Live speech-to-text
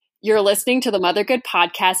You're listening to the Mother Good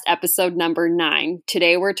Podcast, episode number 9.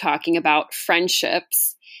 Today we're talking about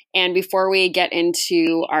friendships. And before we get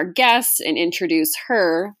into our guest and introduce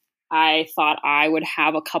her, I thought I would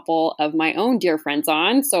have a couple of my own dear friends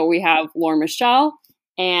on. So we have Lauren Michelle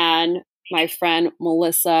and my friend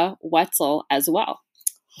Melissa Wetzel as well.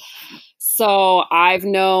 So I've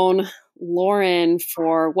known Lauren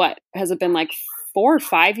for what has it been, like 4 or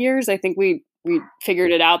 5 years? I think we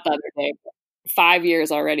figured it out the other day. 5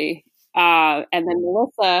 years already. And then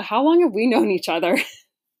Melissa, how long have we known each other? 28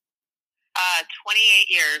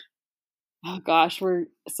 years. Oh gosh, we're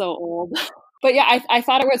so old. But yeah, I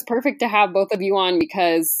thought it was perfect to have both of you on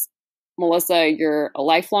because Melissa, you're a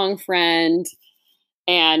lifelong friend.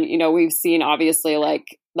 And, you know, we've seen obviously like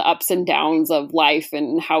the ups and downs of life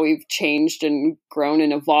and how we've changed and grown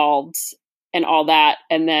and evolved and all that.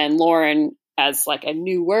 And then Lauren, as like a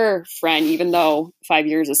newer friend, even though 5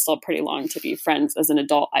 years is still pretty long to be friends as an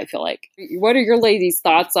adult, I feel like. What are your ladies'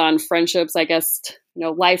 thoughts on friendships, I guess, you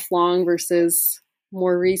know, lifelong versus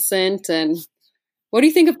more recent? And what do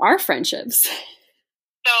you think of our friendships?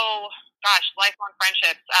 So, gosh, lifelong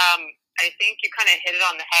friendships. I think you kind of hit it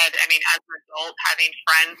on the head. I mean, as an adult, having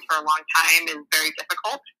friends for a long time is very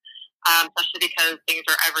difficult, especially because things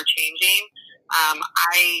are ever changing.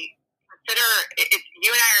 I consider it's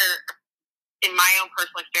you and I are, in my own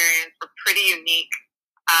personal experience, we're pretty unique,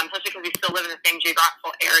 especially because we still live in the same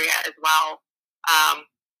geographical area as well.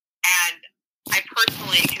 And I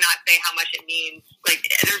personally cannot say how much it means. Like,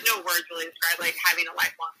 there's no words really to describe like having a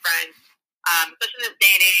lifelong friend, especially in this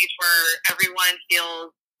day and age where everyone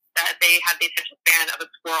feels that they have the attention span of a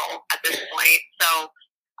squirrel at this point. So,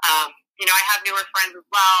 you know, I have newer friends as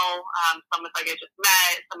well. Some with like I just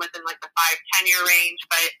met, some within like the 5-10 year range.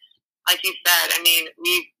 But like you said, I mean,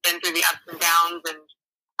 we've been through the ups and downs, and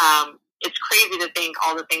it's crazy to think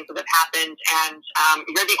all the things that have happened. And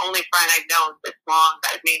you're the only friend I've known this long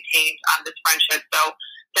that I've maintained this friendship. So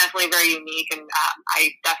definitely very unique, and I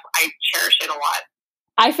cherish it a lot.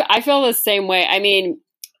 I feel the same way. I mean,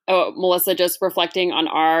 Melissa, just reflecting on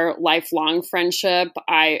our lifelong friendship,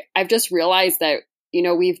 I've just realized that, you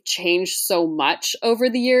know, we've changed so much over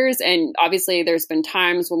the years. And obviously there's been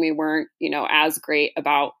times when we weren't, you know, as great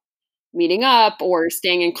about meeting up or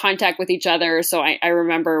staying in contact with each other. So I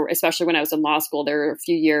remember, especially when I was in law school, there were a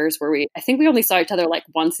few years where I think we only saw each other like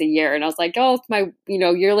once a year. And I was like, oh, it's my, you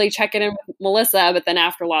know, yearly check-in with Melissa. But then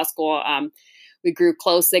after law school, we grew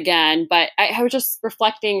close again. But I was just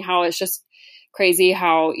reflecting how it's just crazy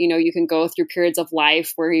how, you know, you can go through periods of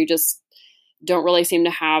life where you just don't really seem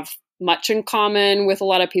to have much in common with a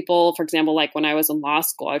lot of people. For example, like when I was in law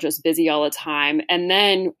school, I was just busy all the time. And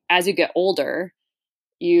then as you get older,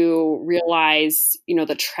 you realize, you know,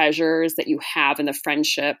 the treasures that you have in the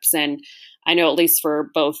friendships. And I know at least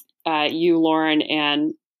for both you, Lauren,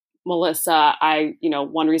 and Melissa, you know,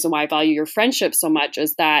 one reason why I value your friendship so much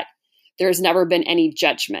is that there's never been any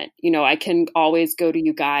judgment. You know, I can always go to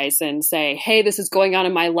you guys and say, hey, this is going on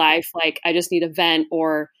in my life. Like, I just need a vent,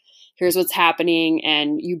 or here's what's happening.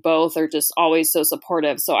 And you both are just always so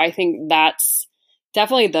supportive. So I think that's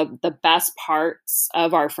definitely the best parts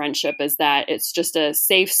of our friendship, is that it's just a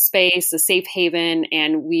safe space, a safe haven,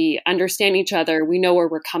 and we understand each other. We know where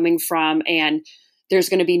we're coming from, and there's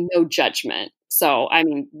going to be no judgment. So, I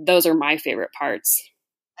mean, those are my favorite parts.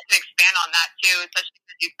 I can expand on that too, especially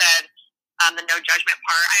because you said the no judgment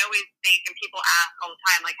part. I always think, and people ask all the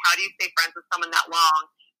time, like, how do you stay friends with someone that long?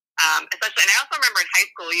 Especially, and I also remember in high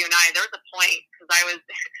school, you and I, there was a point, because I was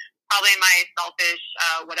probably in my selfish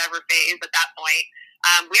whatever phase at that point.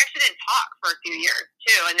 We actually didn't talk for a few years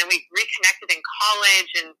too, and then we reconnected in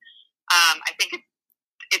college. And I think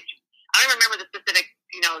it's I don't remember the specific,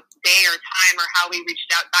 you know, day or time or how we reached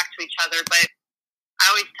out back to each other, but I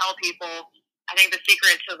always tell people, I think the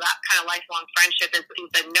secret to that kind of lifelong friendship is, you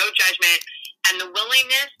said, no judgment and the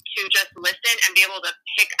willingness to just listen and be able to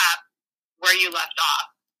pick up where you left off,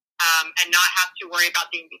 and not have to worry about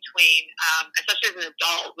the in-between, especially as an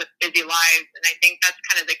adult with busy lives. And I think that's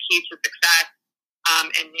kind of the key to success,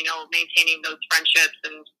 and, you know, maintaining those friendships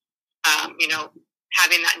and, you know,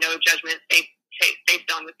 having that no judgment face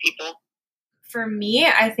on with people. For me,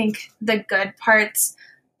 I think the good parts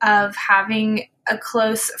of having a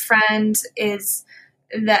close friend is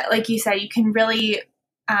that, like you said, you can really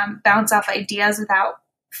bounce off ideas without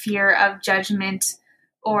fear of judgment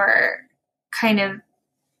or kind of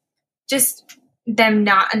just them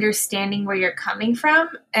not understanding where you're coming from.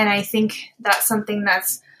 And I think that's something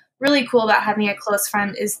that's really cool about having a close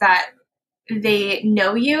friend, is that they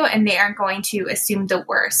know you and they aren't going to assume the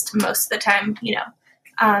worst most of the time. You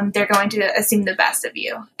know, they're going to assume the best of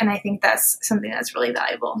you. And I think that's something that's really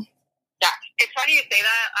valuable. Yeah, It's funny you say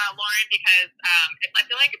that, Lauren, because I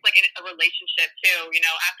feel like it's like in a relationship too. You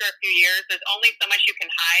know, after a few years, there's only so much you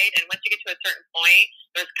can hide, and once you get to a certain point,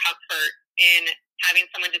 there's comfort in having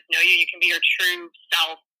someone just know you. You can be your true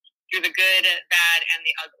self through the good, bad, and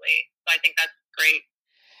the ugly. So I think that's great.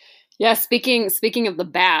 Yeah, speaking of the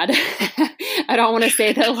bad, I don't want to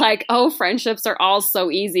say that like, oh, friendships are all so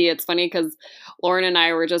easy. It's funny because Lauren and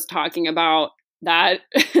I were just talking about that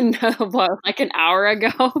like an hour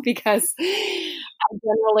ago because I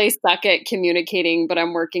generally suck at communicating, but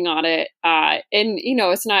I'm working on it. And you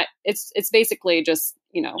know, it's basically just,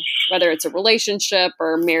 you know, whether it's a relationship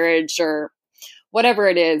or marriage or whatever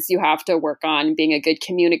it is, you have to work on being a good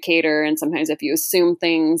communicator. And sometimes if you assume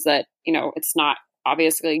things that, you know, it's not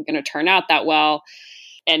obviously going to turn out that well.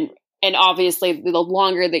 And obviously the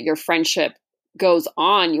longer that your friendship goes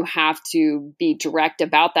on, you have to be direct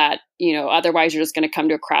about that. You know, otherwise you're just going to come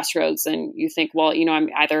to a crossroads and you think, well, you know, I'm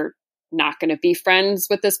either not going to be friends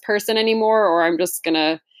with this person anymore, or I'm just going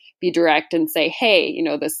to be direct and say, hey, you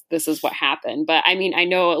know, this is what happened. But I mean, I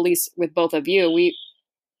know at least with both of you,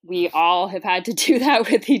 we all have had to do that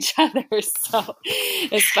with each other. So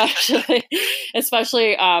especially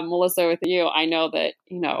Melissa, with you, I know that,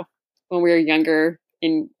 you know, when we were younger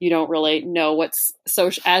and you don't really know what's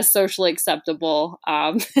socially acceptable,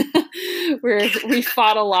 we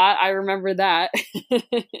fought a lot. I remember that. Yes,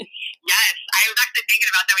 I was actually thinking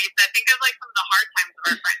about that when you said, think of like some of the hard times of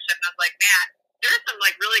our friendship. And I was like, man, there are some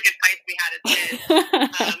like really good fights we had as kids.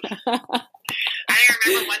 I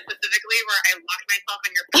remember one specifically where I locked myself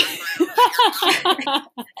in your bathroom.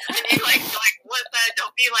 And you're like, Melissa,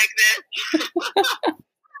 don't be like this.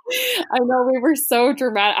 I know, we were so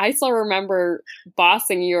dramatic. I still remember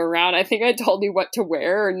bossing you around. I think I told you what to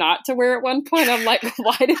wear or not to wear at one point. I'm like,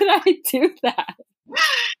 why did I do that?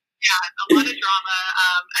 Yeah, a lot of drama.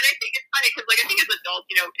 And I think it's funny because, like, I think as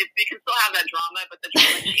adults, you know, we can still have that drama, but the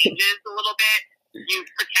drama changes a little bit. You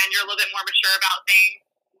pretend you're a little bit more mature about things.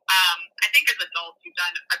 I think as adults, you've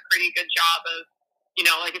done a pretty good job of, you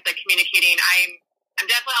know, like I said, communicating.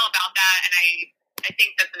 I'm definitely all about that, and I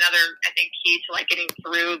think that's another, key to like getting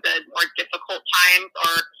through the more difficult times,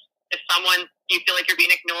 or if you feel like you're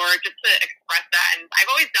being ignored, just to express that. And I've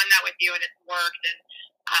always done that with you, and it's worked. And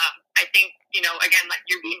I think, you know, again, like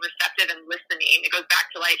you're being receptive and listening. It goes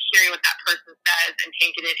back to like hearing what that person says and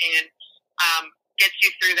taking it in. Gets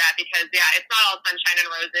you through that, because it's not all sunshine and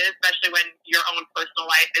roses, especially when your own personal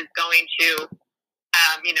life is going to,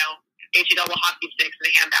 you know, HE double hockey sticks in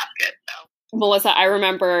a handbasket. So, Melissa, I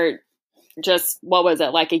remember just, what was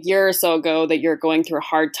it, like a year or so ago, that you're going through a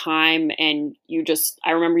hard time, and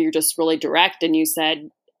I remember you're just really direct, and you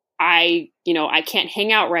said, I can't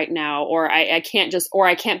hang out right now, or I can't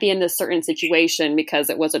be in this certain situation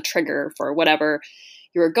because it was a trigger for whatever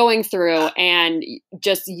you were going through. And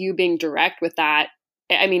just you being direct with that,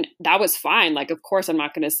 I mean, that was fine. Like, of course, I'm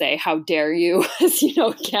not going to say, how dare you, you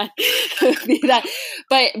know, can't be that.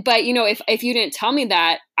 But, you know, if you didn't tell me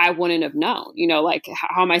that, I wouldn't have known, you know, like,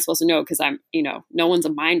 how am I supposed to know? Because I'm, you know, no one's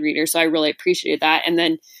a mind reader. So I really appreciated that. And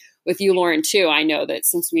then with you, Lauren, too, I know that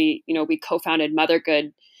since we co-founded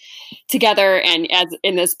Mothergood together, and as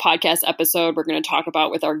in this podcast episode, we're going to talk about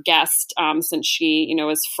with our guest, since she, you know,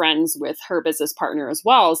 is friends with her business partner as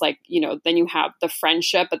well, is like, you know, then you have the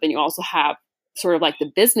friendship, but then you also have sort of like the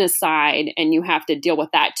business side, and you have to deal with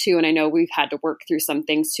that too. And I know we've had to work through some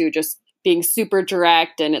things too, just being super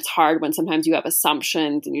direct. And it's hard when sometimes you have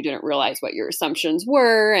assumptions and you didn't realize what your assumptions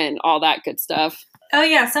were and all that good stuff. Oh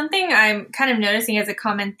yeah. Something I'm kind of noticing as a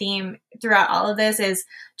common theme throughout all of this is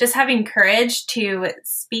just having courage to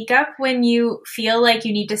speak up when you feel like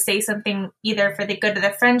you need to say something, either for the good of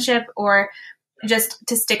the friendship or just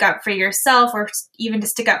to stick up for yourself, or even to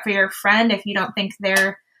stick up for your friend if you don't think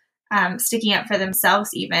they're sticking up for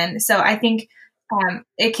themselves even. So I think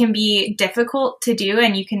it can be difficult to do,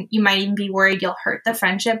 and you might even be worried you'll hurt the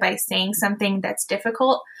friendship by saying something that's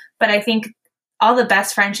difficult. But I think all the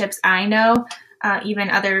best friendships I know, even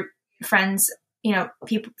other friends, you know,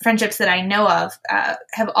 friendships that I know of,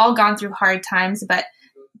 have all gone through hard times, but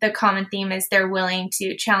the common theme is they're willing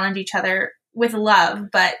to challenge each other with love,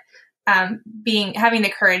 but having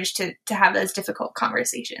the courage to have those difficult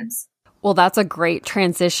conversations. Well, that's a great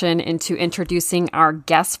transition into introducing our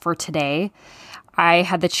guest for today. I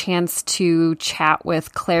had the chance to chat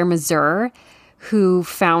with Claire Mazur, who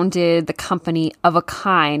founded the company Of a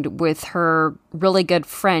Kind with her really good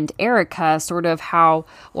friend, Erica, sort of how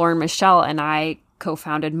Lauren Michelle and I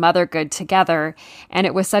co-founded Mother Good together. And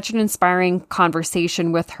it was such an inspiring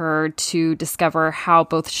conversation with her to discover how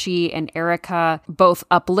both she and Erica both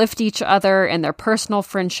uplift each other in their personal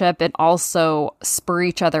friendship and also spur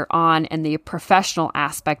each other on in the professional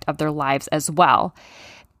aspect of their lives as well.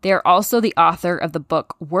 They are also the author of the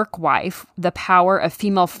book Work Wife, The Power of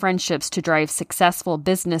Female Friendships to Drive Successful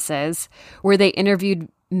Businesses, where they interviewed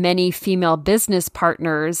many female business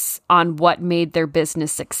partners on what made their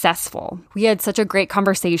business successful. We had such a great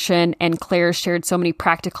conversation, and Claire shared so many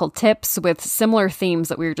practical tips with similar themes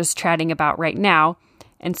that we were just chatting about right now.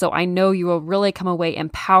 And so I know you will really come away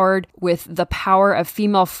empowered with the power of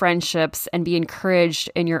female friendships and be encouraged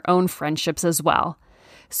in your own friendships as well.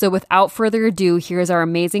 So without further ado, here's our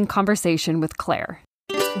amazing conversation with Claire.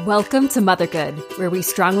 Welcome to Mothergood, where we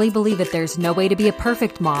strongly believe that there's no way to be a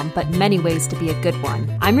perfect mom, but many ways to be a good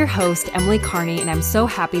one. I'm your host, Emily Carney, and I'm so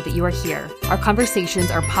happy that you are here. Our conversations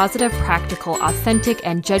are positive, practical, authentic,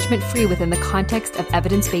 and judgment-free within the context of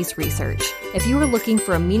evidence-based research. If you are looking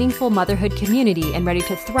for a meaningful motherhood community and ready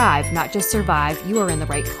to thrive, not just survive, you are in the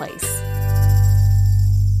right place.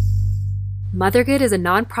 Mothergood is a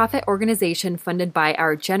nonprofit organization funded by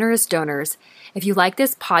our generous donors. If you like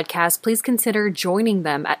this podcast, please consider joining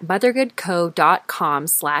them at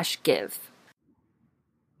mothergoodco.com/give.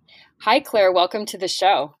 Hi, Claire. Welcome to the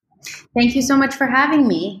show. Thank you so much for having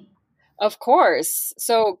me. Of course.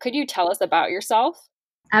 So could you tell us about yourself?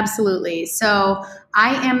 Absolutely. So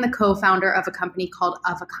I am the co-founder of a company called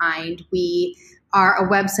Of a Kind. We are a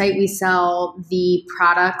website. We sell the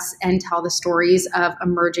products and tell the stories of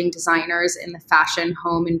emerging designers in the fashion,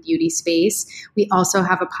 home, and beauty space. We also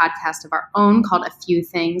have a podcast of our own called A Few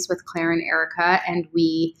Things with Claire and Erica, and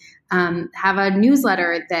we have a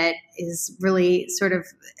newsletter that is really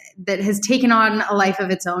that has taken on a life of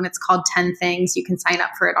its own. It's called 10 Things. You can sign up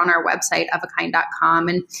for it on our website, ofakind.com,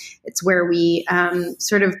 and it's where we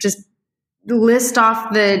just list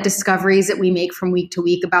off the discoveries that we make from week to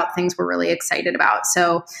week about things we're really excited about.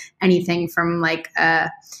 So anything from like a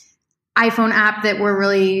iPhone app that we're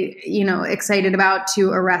really, excited about, to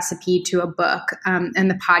a recipe, to a book. And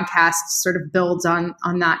the podcast sort of builds on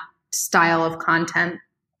that style of content.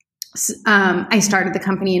 I started the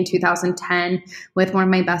company in 2010 with one of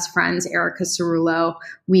my best friends, Erica Cerullo.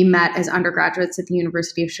 We met as undergraduates at the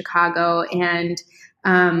University of Chicago. And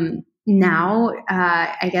now,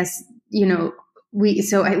 we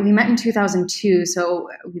met in 2002, so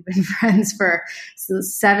we've been friends for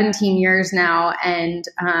 17 years now, and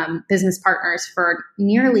business partners for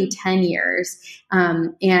nearly 10 years.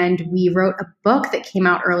 And we wrote a book that came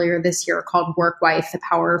out earlier this year called Work Wife, The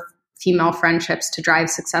Power of Female Friendships to Drive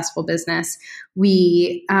Successful Business.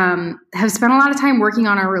 We have spent a lot of time working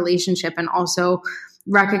on our relationship, and also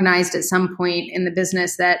recognized at some point in the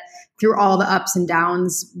business that through all the ups and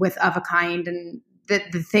downs with Of a Kind, and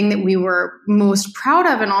the thing that we were most proud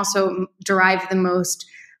of and also derived the most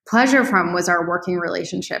pleasure from was our working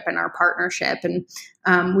relationship and our partnership. And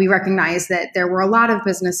we recognized that there were a lot of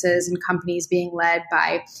businesses and companies being led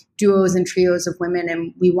by duos and trios of women,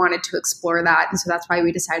 and we wanted to explore that. And so that's why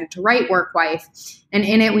we decided to write Work Wife. And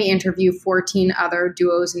in it, we interview 14 other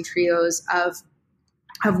duos and trios of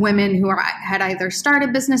women who had either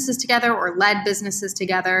started businesses together or led businesses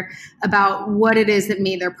together, about what it is that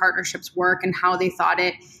made their partnerships work and how they thought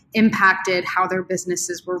it impacted how their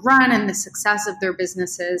businesses were run and the success of their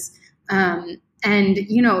businesses.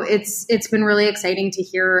 It's been really exciting to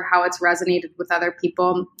hear how it's resonated with other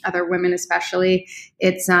people, other women especially.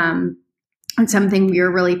 It's something we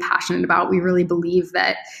are really passionate about. We really believe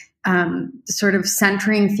that sort of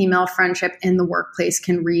centering female friendship in the workplace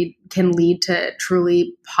can lead to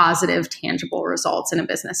truly positive, tangible results in a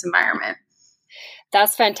business environment.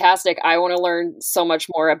 That's fantastic. I want to learn so much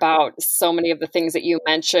more about so many of the things that you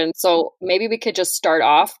mentioned. So maybe we could just start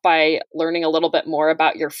off by learning a little bit more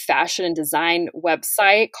about your fashion and design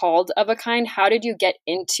website called Of a Kind. How did you get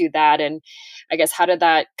into that? And I guess, how did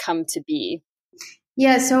that come to be?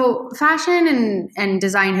 Yeah, so fashion and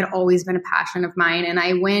design had always been a passion of mine. And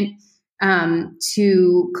I went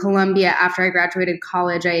to Columbia after I graduated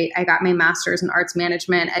college. I got my master's in arts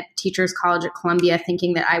management at Teachers College at Columbia,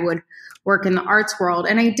 thinking that I would work in the arts world.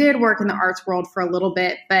 And I did work in the arts world for a little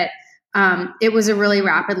bit, but it was a really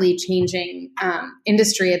rapidly changing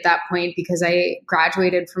industry at that point, because I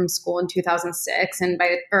graduated from school in 2006, and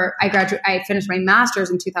I finished my master's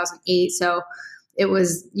in 2008. So it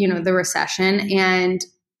was, the recession. And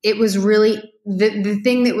it was really the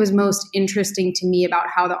thing that was most interesting to me about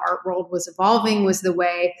how the art world was evolving was the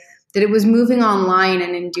way that it was moving online,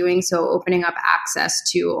 and in doing so, opening up access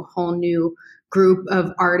to a whole new group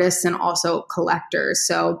of artists and also collectors.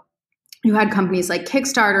 So you had companies like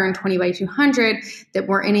Kickstarter and 20 by 200 that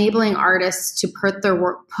were enabling artists to put their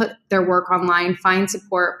work online, find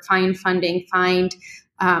support, find funding, find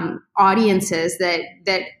audiences that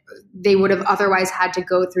they would have otherwise had to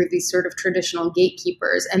go through these sort of traditional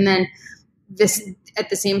gatekeepers. And then this, at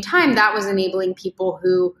the same time, that was enabling people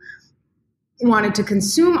who wanted to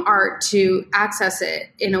consume art to access it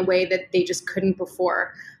in a way that they just couldn't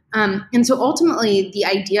before. And so ultimately, the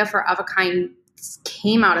idea for Of a Kind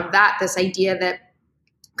came out of that, this idea that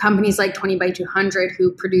companies like 20 by 200,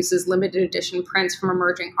 who produces limited edition prints from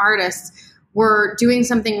emerging artists, were doing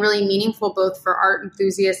something really meaningful both for art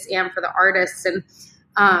enthusiasts and for the artists. And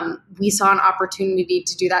we saw an opportunity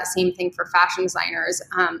to do that same thing for fashion designers.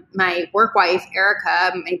 My work wife,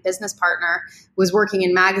 Erica, my business partner, was working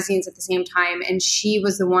in magazines at the same time. And she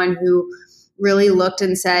was the one who really looked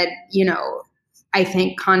and said, I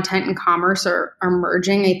think content and commerce are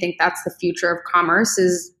merging. I think that's the future of commerce,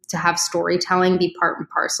 is to have storytelling be part and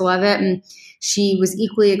parcel of it. And she was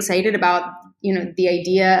equally excited about, the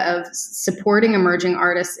idea of supporting emerging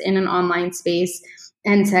artists in an online space,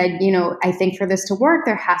 and said, I think for this to work,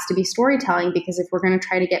 there has to be storytelling, because if we're going to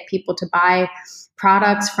try to get people to buy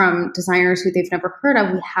products from designers who they've never heard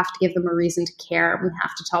of, we have to give them a reason to care. We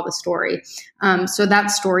have to tell the story. So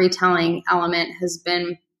that storytelling element has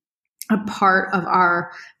been a part of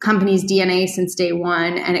our company's DNA since day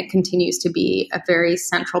one, and it continues to be a very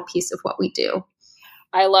central piece of what we do.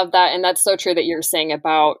 I love that. And that's so true that you're saying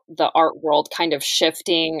about the art world kind of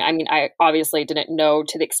shifting. I mean, I obviously didn't know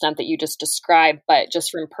to the extent that you just described, but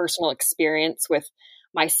just from personal experience with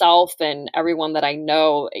myself and everyone that I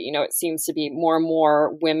know, it seems to be more and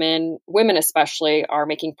more women especially, are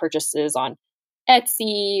making purchases on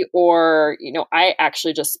Etsy, or, I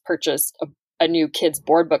actually just purchased a new kids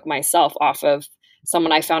board book myself off of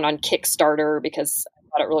someone I found on Kickstarter because I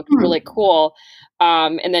thought it looked really cool.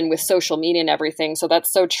 And then with social media and everything. So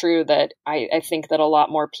that's so true that I think that a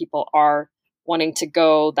lot more people are wanting to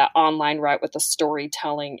go that online route with the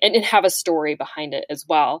storytelling and have a story behind it as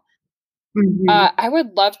well. Mm-hmm. I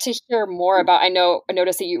would love to hear more about, I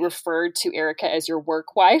noticed that you referred to Erica as your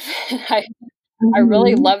work wife. I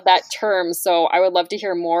really love that term. So I would love to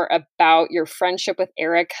hear more about your friendship with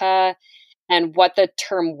Erica and what the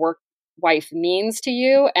term work wife means to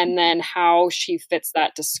you, and then how she fits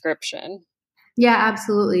that description. Yeah,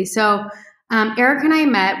 absolutely. So Erica and I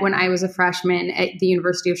met when I was a freshman at the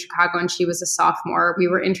University of Chicago and she was a sophomore. We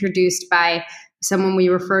were introduced by someone we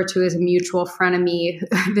refer to as a mutual frenemy,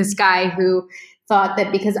 this guy who thought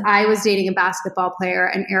that because I was dating a basketball player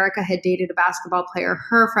and Erica had dated a basketball player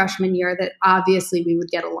her freshman year, that obviously we would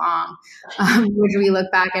get along, which we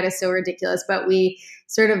look back at as so ridiculous. But we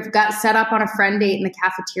sort of got set up on a friend date in the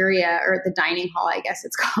cafeteria, or the dining hall, I guess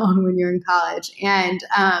it's called when you're in college, and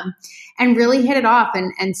really hit it off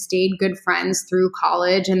and stayed good friends through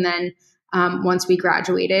college. And then once we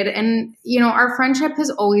graduated, and, our friendship has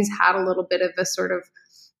always had a little bit of a sort of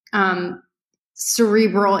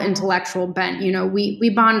cerebral intellectual bent.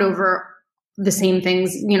 We bond over the same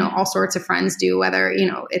things, all sorts of friends do, whether,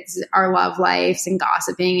 it's our love lives and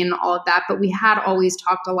gossiping and all of that. But we had always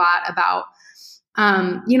talked a lot about,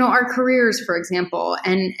 our careers, for example,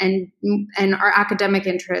 and our academic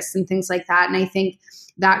interests and things like that. And I think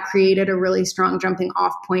that created a really strong jumping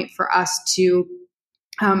off point for us to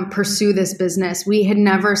pursue this business. We had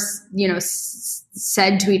never,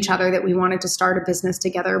 said to each other that we wanted to start a business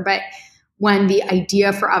together, but when the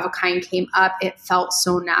idea for Of a Kind came up, it felt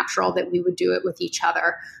so natural that we would do it with each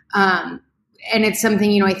other. And it's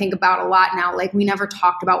something, I think about a lot now. Like, we never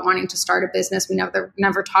talked about wanting to start a business. We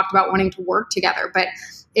never talked about wanting to work together, but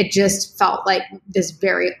it just felt like this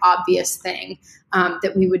very obvious thing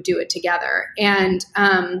that we would do it together. And,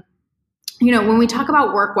 when we talk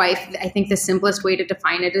about work wife, I think the simplest way to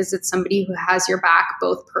define it is it's somebody who has your back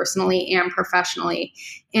both personally and professionally.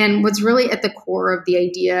 And what's really at the core of the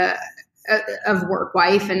idea of work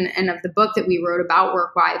wife and of the book that we wrote about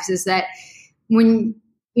work wives is that when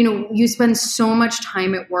you spend so much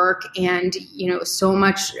time at work and so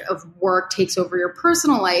much of work takes over your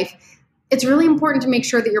personal life, it's really important to make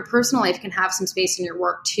sure that your personal life can have some space in your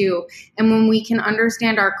work too. And when we can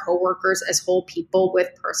understand our coworkers as whole people with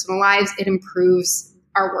personal lives, it improves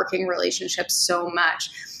our working relationships so much.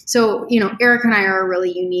 So Erica and I are a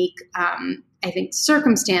really unique I think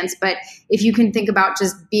circumstance, but if you can think about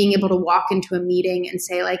just being able to walk into a meeting and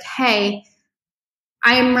say like, hey,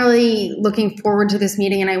 I am really looking forward to this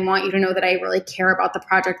meeting and I want you to know that I really care about the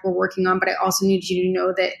project we're working on, but I also need you to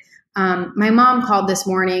know that my mom called this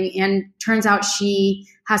morning and turns out she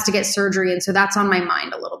has to get surgery. And so that's on my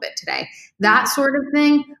mind a little bit today. That sort of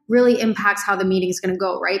thing really impacts how the meeting is going to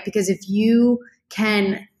go, right? Because if you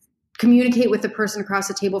can communicate with the person across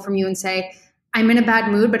the table from you and say, I'm in a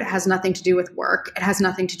bad mood, but it has nothing to do with work. It has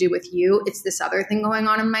nothing to do with you. It's this other thing going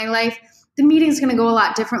on in my life. The meeting's going to go a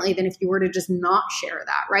lot differently than if you were to just not share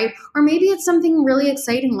that, right? Or maybe it's something really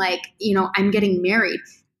exciting like, I'm getting married.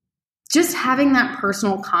 Just having that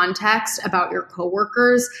personal context about your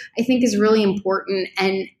coworkers, I think, is really important,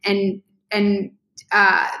 and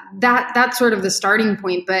that's sort of the starting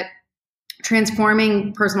point. But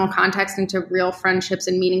transforming personal context into real friendships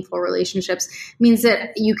and meaningful relationships means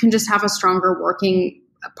that you can just have a stronger working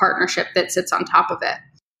partnership that sits on top of it.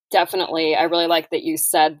 Definitely. I really like that you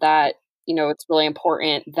said that, it's really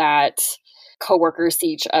important that coworkers see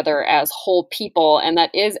each other as whole people. And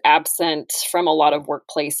that is absent from a lot of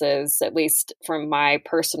workplaces, at least from my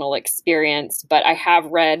personal experience. But I have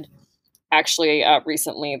read actually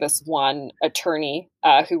recently this one attorney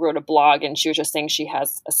who wrote a blog, and she was just saying she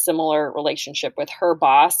has a similar relationship with her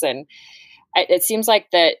boss. And it seems like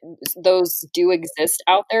that those do exist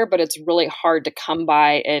out there, but it's really hard to come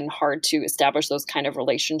by and hard to establish those kind of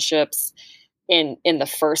relationships in the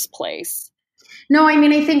first place. No, I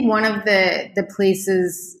mean, I think one of the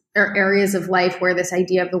places or areas of life where this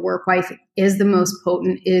idea of the work wife is the most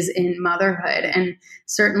potent is in motherhood. And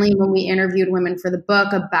certainly when we interviewed women for the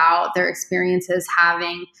book about their experiences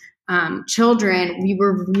having children, we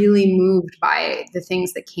were really moved by the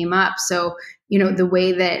things that came up. So, the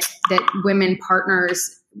way that women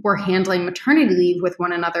partners were handling maternity leave with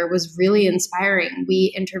one another was really inspiring.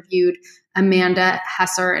 We interviewed Amanda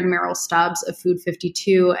Hesser and Meryl Stubbs of Food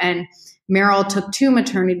 52, and Meryl took 2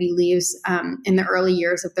 maternity leaves in the early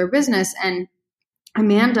years of their business, and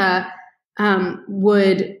Amanda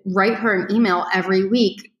would write her an email every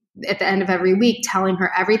week, at the end of every week, telling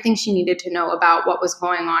her everything she needed to know about what was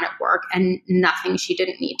going on at work and nothing she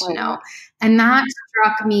didn't need to know. And that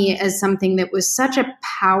struck me as something that was such a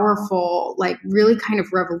powerful, like really kind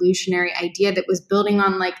of revolutionary idea that was building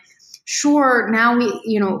on like, sure, now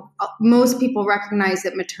most people recognize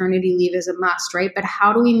that maternity leave is a must, right? But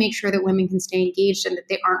how do we make sure that women can stay engaged and that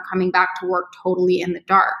they aren't coming back to work totally in the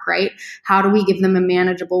dark, right? How do we give them a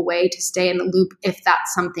manageable way to stay in the loop if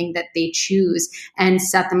that's something that they choose, and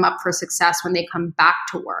set them up for success when they come back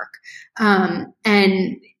to work? And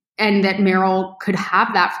that Meryl could have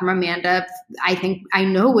that from Amanda, I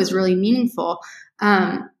know was really meaningful.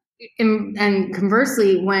 And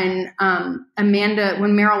conversely, when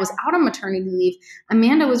Meryl was out on maternity leave,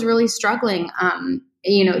 Amanda was really struggling.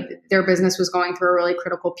 Their business was going through a really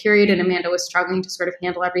critical period, and Amanda was struggling to sort of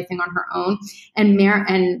handle everything on her own.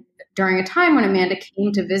 And during a time when Amanda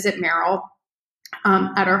came to visit Meryl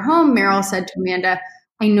at her home, Meryl said to Amanda,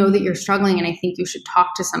 I know that you're struggling, and I think you should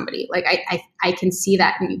talk to somebody. Like I can see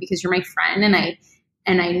that in you because you're my friend,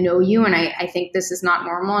 and I know you, and I think this is not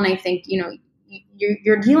normal, and I think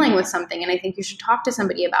you're dealing with something, and I think you should talk to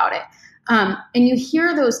somebody about it. And you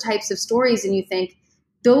hear those types of stories and you think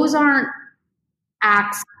those aren't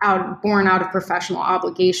acts born out of professional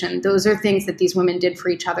obligation. Those are things that these women did for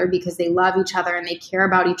each other because they love each other and they care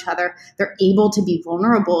about each other. They're able to be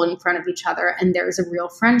vulnerable in front of each other, and there's a real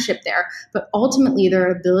friendship there. But ultimately, their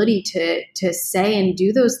ability to say and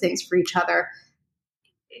do those things for each other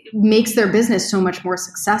makes their business so much more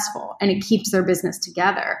successful, and it keeps their business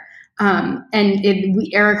together.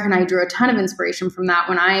 Erica and I drew a ton of inspiration from that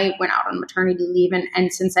when I went out on maternity leave.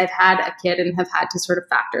 And since I've had a kid and have had to sort of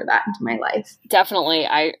factor that into my life. Definitely.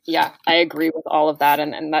 I agree with all of that.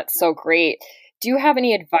 And that's so great. Do you have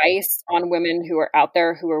any advice on women who are out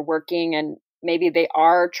there who are working and maybe they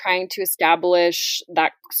are trying to establish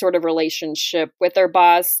that sort of relationship with their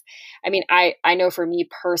boss? I mean, I know for me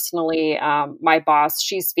personally, my boss,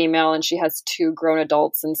 she's female and she has 2 grown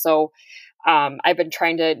adults. And so I've been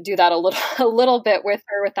trying to do that a little bit with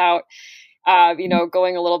her without,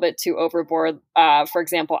 going a little bit too overboard. For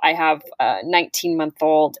example, I have a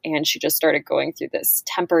 19-month-old and she just started going through this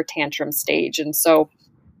temper tantrum stage. And so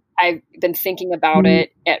I've been thinking about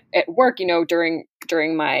it at work,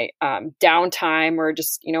 during my downtime, or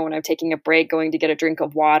just, when I'm taking a break, going to get a drink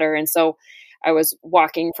of water. And so I was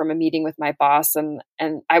walking from a meeting with my boss, and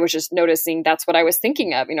I was just noticing that's what I was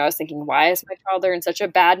thinking of. I was thinking, why is my toddler in such a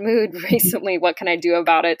bad mood recently? What can I do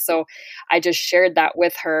about it? So I just shared that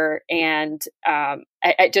with her. And I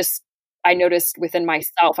noticed within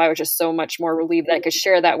myself, I was just so much more relieved that I could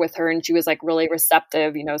share that with her. And she was like really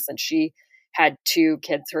receptive, since she had 2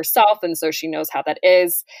 kids herself. And so she knows how that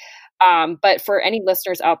is. But for any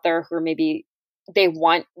listeners out there who are maybe they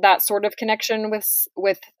want that sort of connection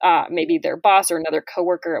with maybe their boss or another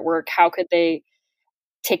coworker at work, how could they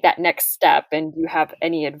take that next step? And do you have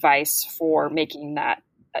any advice for making that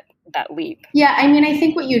that leap. Yeah, I mean, I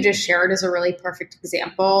think what you just shared is a really perfect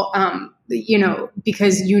example,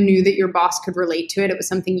 because you knew that your boss could relate to it. It was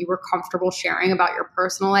something you were comfortable sharing about your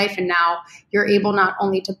personal life. And now you're able not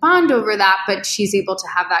only to bond over that, but she's able to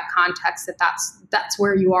have that context that's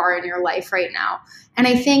where you are in your life right now. And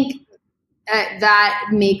I think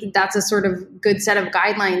that's a sort of good set of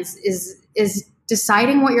guidelines is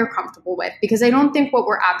deciding what you're comfortable with, because I don't think what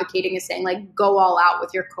we're advocating is saying like go all out with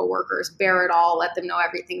your coworkers, bear it all, let them know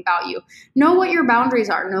everything about you. Know what your boundaries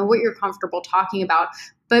are, know what you're comfortable talking about,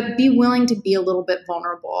 but be willing to be a little bit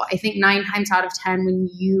vulnerable. I think 9 times out of 10, when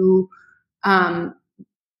you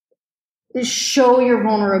show your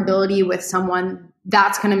vulnerability with someone,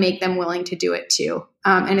 that's going to make them willing to do it too.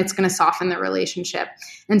 And it's going to soften the relationship.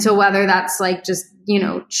 And so whether that's like just,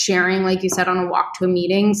 sharing, like you said, on a walk to a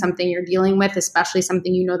meeting, something you're dealing with, especially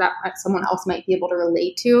something that someone else might be able to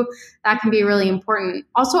relate to, that can be really important.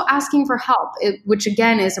 Also asking for help, which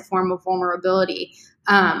again is a form of vulnerability.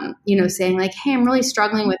 Saying like, hey, I'm really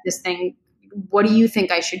struggling with this thing. What do you think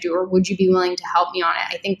I should do? Or would you be willing to help me on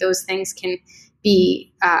it? I think those things can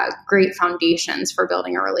be great foundations for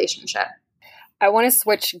building a relationship. I want to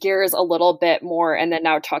switch gears a little bit more and then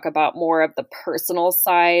now talk about more of the personal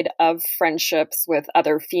side of friendships with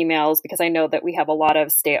other females, because I know that we have a lot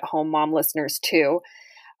of stay-at-home mom listeners too.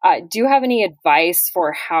 Do you have any advice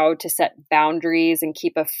for how to set boundaries and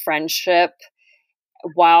keep a friendship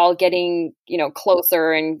while getting,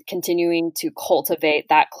 closer and continuing to cultivate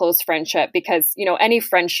that close friendship? Because, any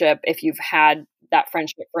friendship, if you've had that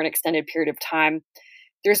friendship for an extended period of time,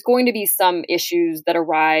 there's going to be some issues that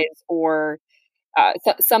arise or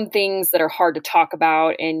some things that are hard to talk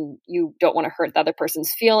about, and you don't want to hurt the other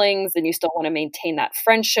person's feelings, and you still want to maintain that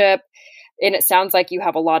friendship. And it sounds like you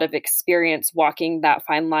have a lot of experience walking that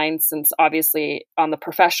fine line, since obviously on the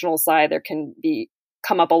professional side, there can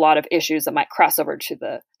come up a lot of issues that might cross over to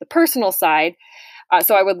the personal side.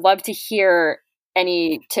 So I would love to hear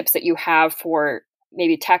any tips that you have for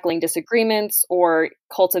maybe tackling disagreements or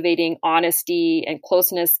cultivating honesty and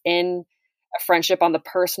closeness in a friendship on the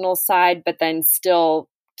personal side, but then still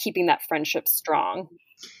keeping that friendship strong.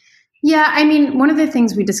 Yeah, I mean, one of the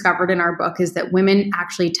things we discovered in our book is that women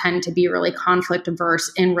actually tend to be really conflict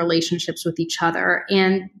averse in relationships with each other.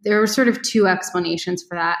 And there are sort of 2 explanations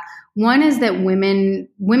for that. One is that women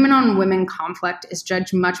on women conflict is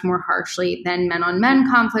judged much more harshly than men on men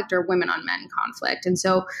conflict or women on men conflict. And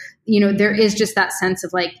so, there is just that sense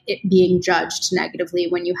of like it being judged negatively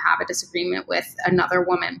when you have a disagreement with another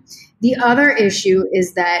woman. The other issue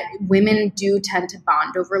is that women do tend to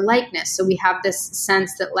bond over likeness. So we have this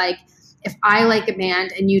sense that like, if I like a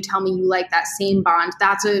band and you tell me you like that same bond,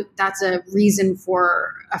 that's a reason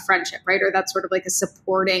for a friendship, right? Or that's sort of like a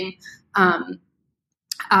supporting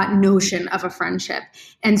notion of a friendship.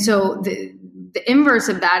 And so the inverse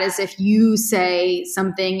of that is if you say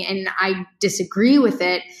something and I disagree with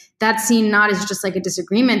it, that's seen not as just like a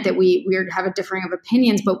disagreement that we have a differing of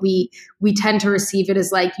opinions, but we tend to receive it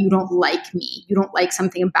as like, you don't like me. You don't like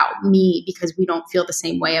something about me because we don't feel the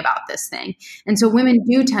same way about this thing. And so women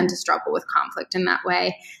do tend to struggle with conflict in that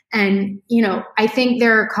way. And, I think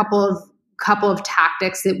there are a couple of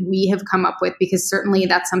tactics that we have come up with, because certainly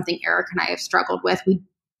that's something Eric and I have struggled with. We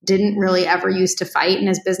didn't really ever used to fight. And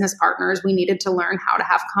as business partners, we needed to learn how to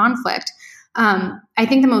have conflict. I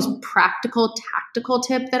think the most practical, tactical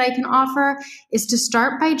tip that I can offer is to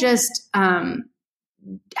start by just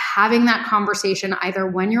having that conversation either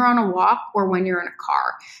when you're on a walk or when you're in a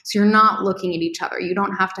car. So you're not looking at each other. You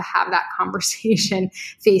don't have to have that conversation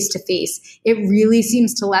face to face. It really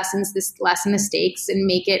seems to lessen the stakes and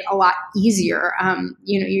make it a lot easier.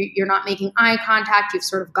 You're not making eye contact. You've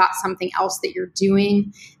sort of got something else that you're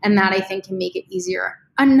doing, and that I think can make it easier.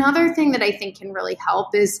 Another thing that I think can really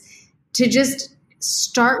help is to just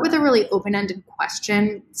start with a really open-ended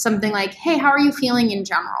question, something like, hey, how are you feeling in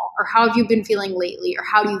general? Or how have you been feeling lately? Or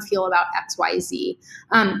how do you feel about XYZ?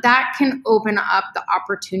 That can open up the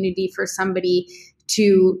opportunity for somebody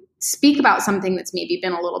to speak about something that's maybe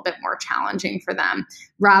been a little bit more challenging for them,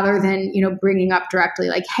 rather than, bringing up directly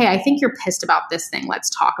like, hey, I think you're pissed about this thing. Let's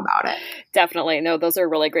talk about it. Definitely. No, those are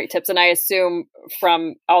really great tips. And I assume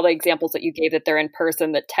from all the examples that you gave that they're in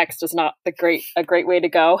person, that text is not a great way to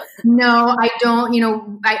go. No, I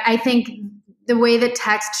don't. I think the way that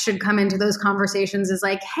text should come into those conversations is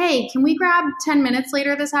like, hey, can we grab 10 minutes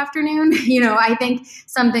later this afternoon? I think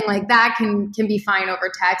something like that can be fine over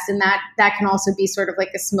text. And that can also be sort of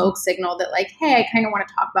like a smoke signal that like, hey, I kind of want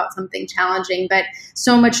to talk about something challenging, but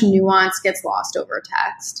so much nuance gets lost over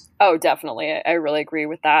text. Oh, definitely. I really agree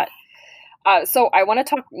with that. So I want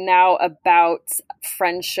to talk now about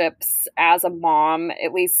friendships as a mom,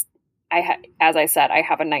 at least as I said, I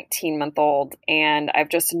have a 19-month-old, and I've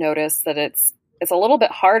just noticed that it's a little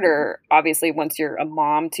bit harder, obviously, once you're a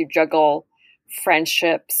mom, to juggle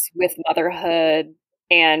friendships with motherhood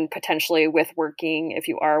and potentially with working if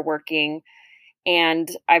you are working. And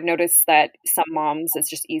I've noticed that some moms, it's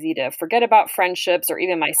just easy to forget about friendships, or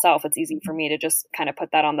even myself, it's easy for me to just kind of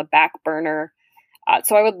put that on the back burner.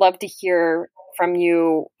 So I would love to hear from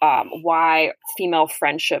you why female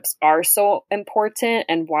friendships are so important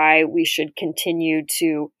and why we should continue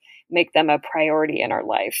to make them a priority in our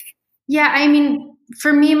life. Yeah, I mean,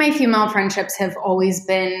 for me, my female friendships have always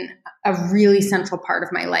been a really central part of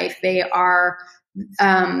my life. They are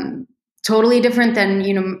totally different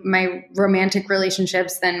than, my romantic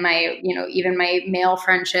relationships, than my, even my male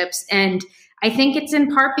friendships. And I think it's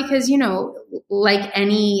in part because, like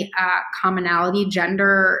any commonality,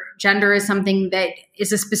 gender is something that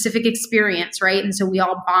is a specific experience, right? And so we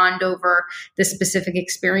all bond over the specific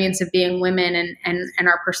experience of being women and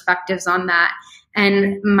our perspectives on that.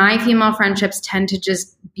 And my female friendships tend to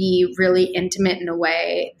just be really intimate in a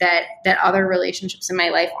way that other relationships in my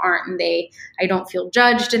life aren't. And I don't feel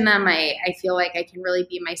judged in them. I feel like I can really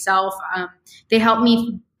be myself. They help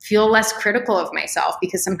me feel less critical of myself,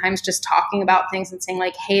 because sometimes just talking about things and saying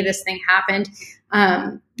like, hey, this thing happened,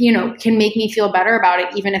 can make me feel better about it.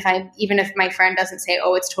 Even if my friend doesn't say,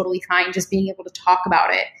 oh, it's totally fine, just being able to talk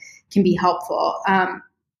about it can be helpful.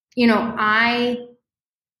 I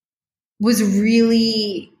was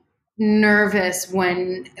really nervous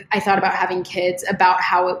when I thought about having kids, about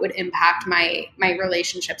how it would impact my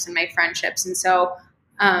relationships and my friendships. And so,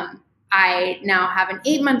 I now have an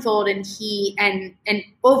 8-month-old, and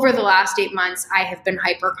over the last 8 months, I have been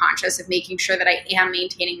hyper conscious of making sure that I am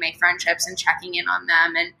maintaining my friendships and checking in on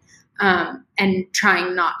them, and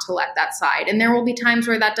trying not to let that slide. And there will be times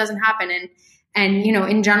where that doesn't happen. And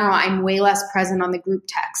in general, I'm way less present on the group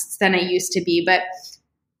texts than I used to be. But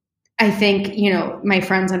I think, my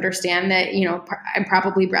friends understand that, I'm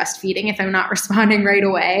probably breastfeeding if I'm not responding right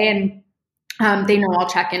away. And they know I'll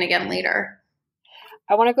check in again later.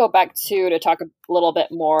 I want to go back to talk a little bit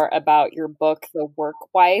more about your book, The Work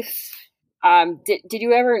Wife. Did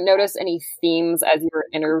you ever notice any themes as you were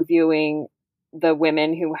interviewing the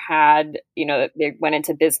women who had, they went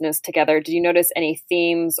into business together? Did you notice any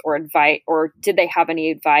themes or advice, or did they have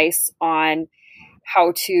any advice on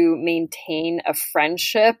how to maintain a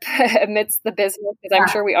friendship amidst the business? Because I'm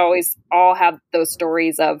sure we all have those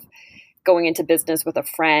stories of going into business with a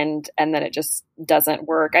friend and then it just doesn't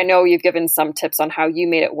work. I know you've given some tips on how you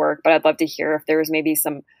made it work, but I'd love to hear if there was maybe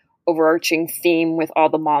some overarching theme with all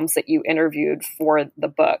the moms that you interviewed for the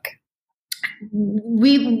book.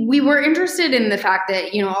 We were interested in the fact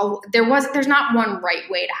that, there's not one right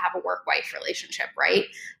way to have a work-wife relationship, right?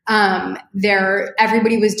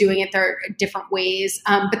 Everybody was doing it their different ways.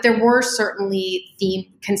 But there were certainly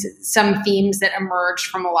some themes that emerged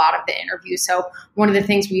from a lot of the interviews. So one of the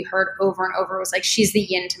things we heard over and over was like, she's the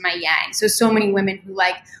yin to my yang. So many women who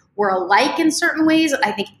were alike in certain ways.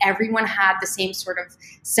 I think everyone had the same sort of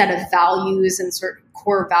set of values and sort of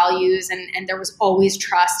core values, and there was always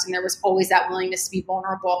trust, and there was always that willingness to be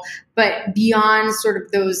vulnerable. But beyond sort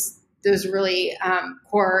of those really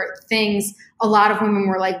core things, a lot of women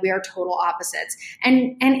were like, we are total opposites.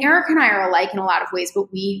 And Erica and I are alike in a lot of ways,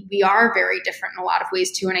 but we are very different in a lot of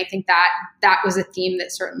ways too. And I think that was a theme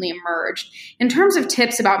that certainly emerged. In terms of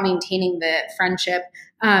tips about maintaining the friendship,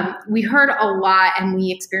 we heard a lot, and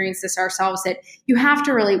we experienced this ourselves, that you have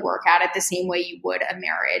to really work at it the same way you would a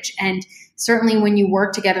marriage. And certainly when you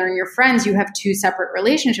work together and you're friends, you have two separate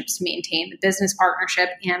relationships to maintain, the business partnership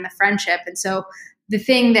and the friendship. And so the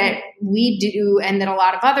thing that we do, and that a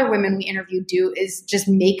lot of other women we interviewed do, is just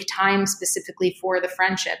make time specifically for the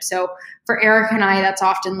friendship. So for Erica and I, that's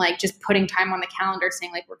often like just putting time on the calendar,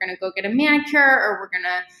 saying like, we're going to go get a manicure, or we're going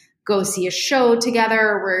to go see a show together,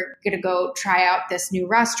 or we're going to go try out this new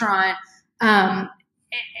restaurant. And,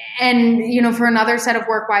 for another set of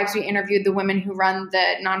work wives, we interviewed the women who run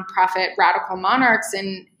the nonprofit Radical Monarchs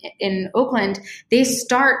in Oakland. They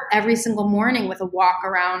start every single morning with a walk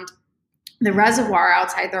around the reservoir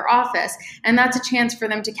outside their office. And that's a chance for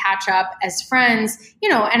them to catch up as friends,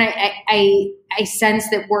 and I sense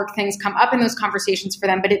that work things come up in those conversations for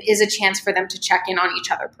them, but it is a chance for them to check in on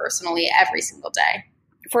each other personally every single day.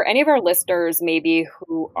 For any of our listeners, maybe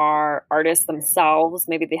who are artists themselves,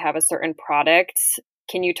 maybe they have a certain product,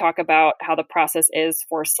 can you talk about how the process is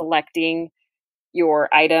for selecting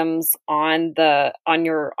your items on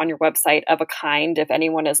your website of a kind? If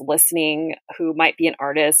anyone is listening who might be an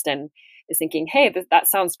artist and is thinking, hey, that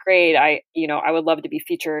sounds great, I would love to be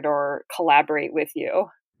featured or collaborate with you.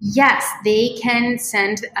 Yes, they can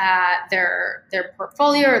send their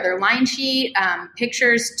portfolio or their line sheet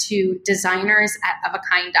pictures to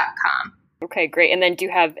designers@ofakind.com. Okay, great. And then do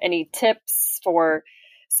you have any tips for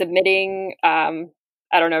submitting,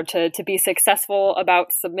 to be successful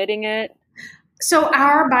about submitting it? So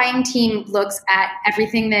our buying team looks at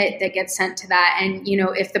everything that gets sent to that. And,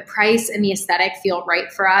 if the price and the aesthetic feel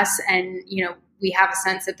right for us and, we have a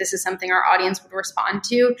sense that this is something our audience would respond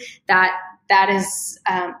to, that is,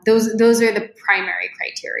 those are the primary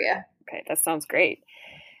criteria. Okay, that sounds great.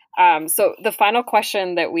 So the final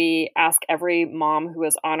question that we ask every mom who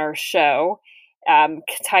is on our show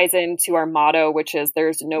ties into our motto, which is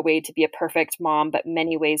there's no way to be a perfect mom, but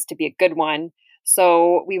many ways to be a good one.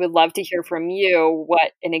 So we would love to hear from you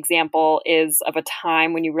what an example is of a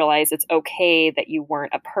time when you realize it's okay that you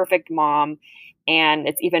weren't a perfect mom and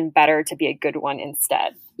it's even better to be a good one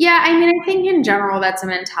instead. Yeah, I think in general, that's a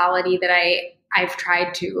mentality that I've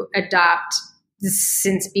tried to adopt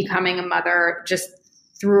since becoming a mother, just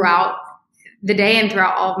throughout the day and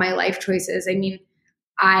throughout all of my life choices.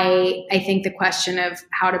 I think the question of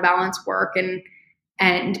how to balance work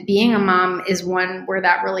and being a mom is one where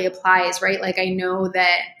that really applies, right? Like I know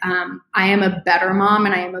that I am a better mom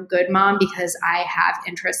and I am a good mom because I have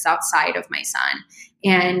interests outside of my son.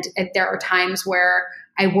 And there are times where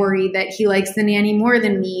I worry that he likes the nanny more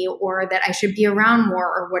than me or that I should be around more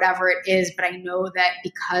or whatever it is. But I know that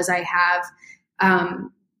because I have,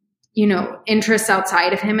 interests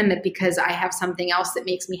outside of him and that because I have something else that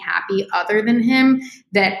makes me happy other than him,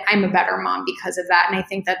 that I'm a better mom because of that. And I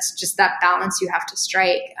think that's just that balance you have to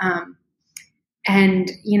strike. I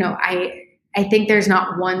think there's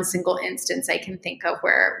not one single instance I can think of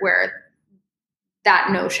where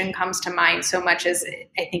that notion comes to mind so much as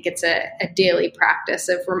I think it's a daily practice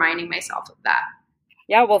of reminding myself of that.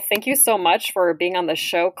 Yeah, well, thank you so much for being on the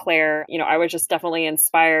show, Claire. I was just definitely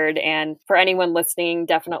inspired. And for anyone listening,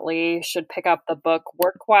 definitely should pick up the book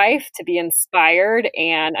Work Wife to be inspired.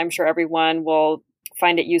 And I'm sure everyone will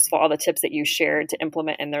find it useful, all the tips that you shared to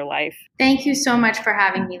implement in their life. Thank you so much for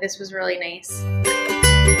having me. This was really nice.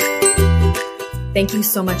 Thank you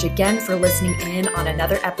so much again for listening in on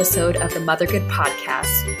another episode of the Mothergood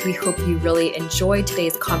podcast. We hope you really enjoyed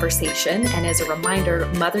today's conversation. And as a reminder,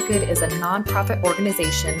 Mothergood is a nonprofit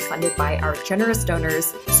organization funded by our generous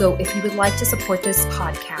donors. So if you would like to support this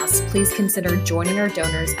podcast, please consider joining our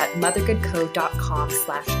donors at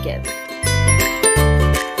mothergoodco.com/give.